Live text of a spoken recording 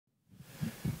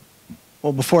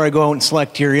Well, before I go out and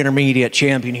select your intermediate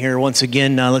champion here, once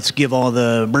again, let's give all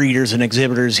the breeders and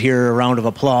exhibitors here a round of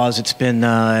applause. It's been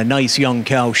a nice young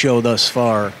cow show thus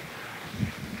far.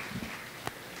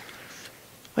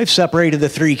 I've separated the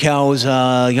three cows,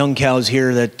 young cows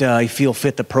here that I feel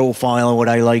fit the profile, what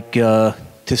I like to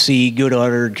see, good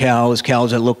uddered cows, cows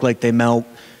that look like they melt,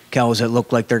 cows that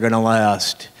look like they're going to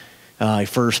last.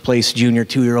 First place junior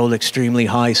 2-year-old, extremely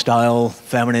high style,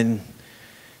 feminine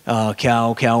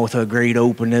cow with a great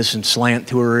openness and slant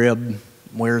to her rib,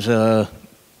 wears a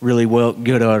really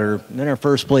good udder. And then our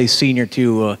first place senior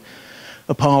 2,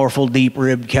 a powerful deep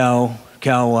ribbed cow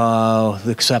with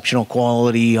exceptional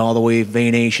quality all the way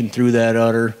veination through that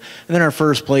udder. And then our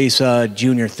first place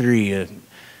junior 3,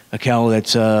 a cow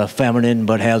that's feminine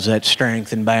but has that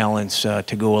strength and balance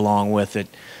to go along with it.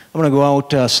 I'm going to go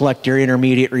out, select your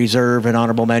intermediate reserve and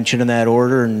honorable mention in that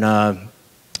order, and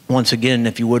once again,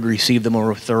 if you would receive them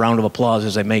with a round of applause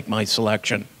as I make my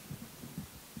selection.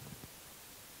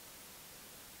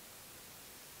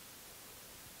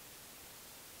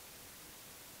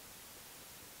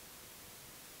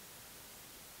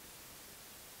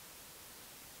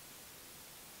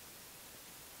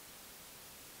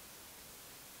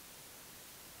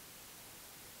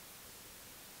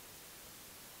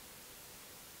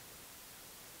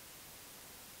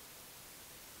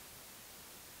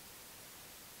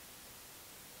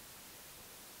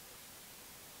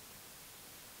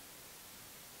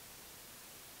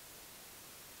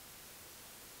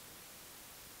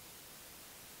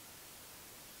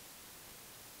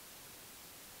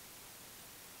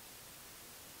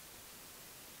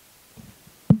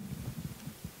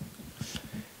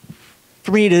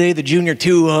 For me today, the Junior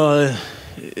 2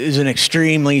 is an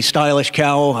extremely stylish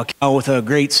cow, a cow with a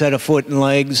great set of foot and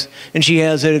legs, and she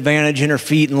has that advantage in her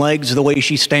feet and legs, the way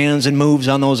she stands and moves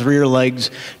on those rear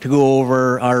legs to go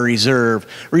over our reserve.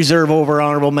 Reserve over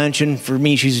honorable mention. For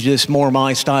me, she's just more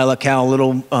my style of cow,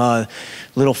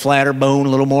 little flatter bone, a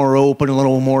little more open, a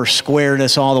little more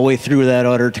squareness all the way through that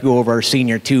udder to go over our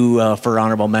Senior 2 for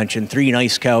honorable mention. 3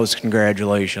 nice cows,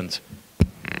 congratulations.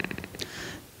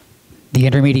 The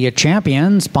intermediate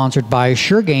champion, sponsored by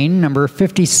Suregain, number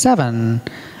 57,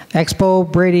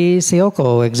 Expo Brady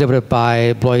Seoko, exhibited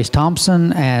by Blois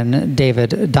Thompson and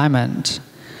David Diamond.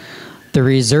 The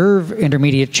reserve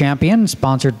intermediate champion,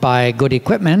 sponsored by Good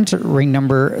Equipment, ring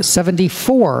number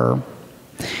 74,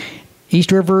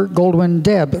 East River Goldwyn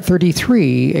Deb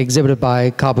 33, exhibited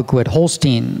by Cobequid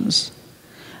Holsteins.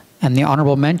 And the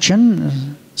honorable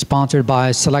mention, sponsored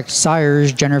by Select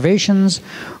Sires Generations,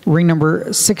 ring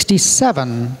number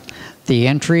 67, the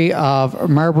entry of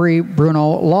Marbury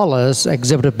Bruno Lawless,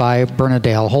 exhibited by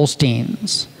Bernadale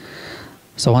Holsteins.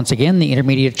 So once again, the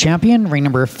intermediate champion, ring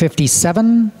number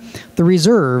 57, the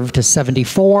reserve to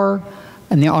 74,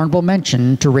 and the honorable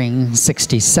mention to ring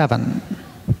 67.